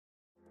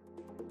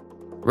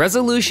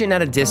Resolution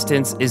at a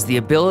distance is the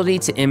ability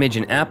to image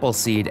an apple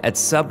seed at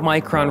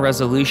submicron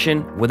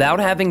resolution without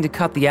having to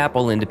cut the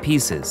apple into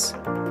pieces.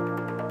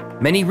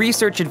 Many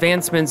research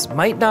advancements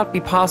might not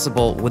be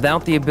possible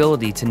without the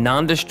ability to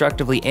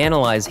non-destructively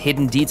analyze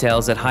hidden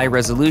details at high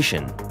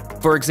resolution.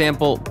 For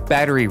example,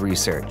 battery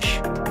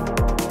research.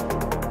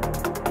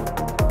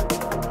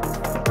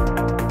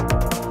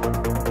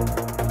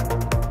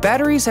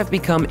 Batteries have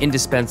become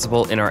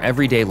indispensable in our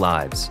everyday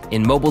lives,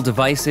 in mobile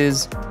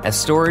devices, as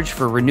storage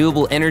for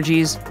renewable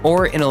energies,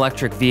 or in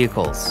electric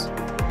vehicles.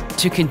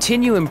 To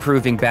continue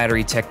improving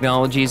battery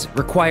technologies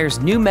requires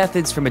new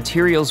methods for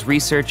materials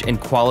research and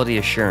quality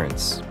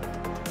assurance.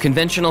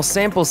 Conventional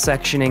sample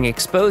sectioning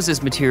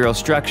exposes material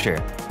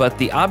structure, but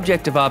the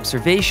object of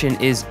observation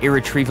is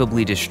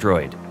irretrievably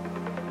destroyed.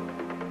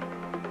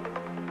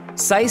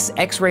 ZEISS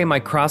X-ray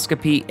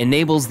microscopy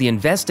enables the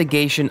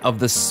investigation of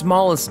the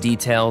smallest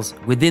details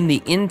within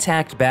the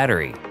intact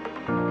battery.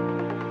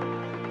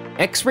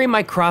 X-ray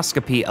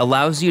microscopy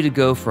allows you to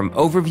go from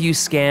overview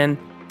scan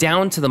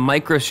down to the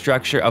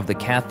microstructure of the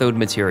cathode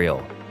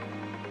material.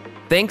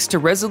 Thanks to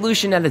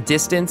resolution at a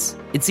distance,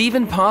 it's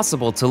even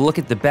possible to look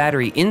at the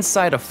battery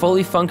inside a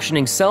fully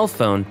functioning cell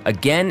phone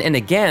again and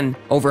again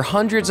over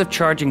hundreds of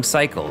charging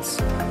cycles.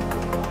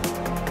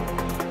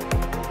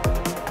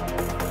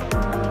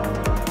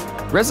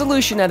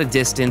 Resolution at a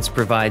distance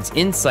provides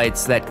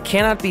insights that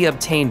cannot be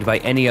obtained by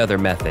any other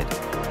method.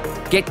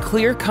 Get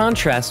clear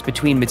contrast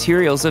between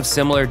materials of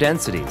similar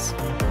densities.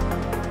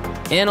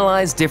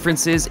 Analyze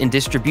differences in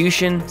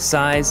distribution,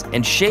 size,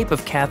 and shape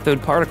of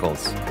cathode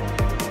particles.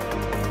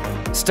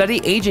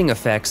 Study aging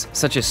effects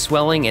such as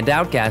swelling and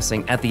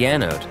outgassing at the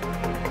anode.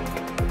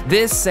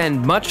 This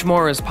and much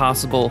more is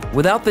possible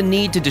without the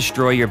need to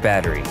destroy your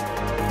battery.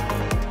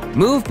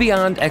 Move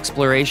beyond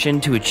exploration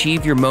to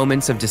achieve your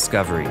moments of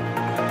discovery.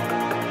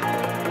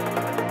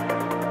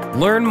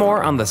 Learn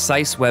more on the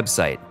ZEISS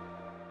website.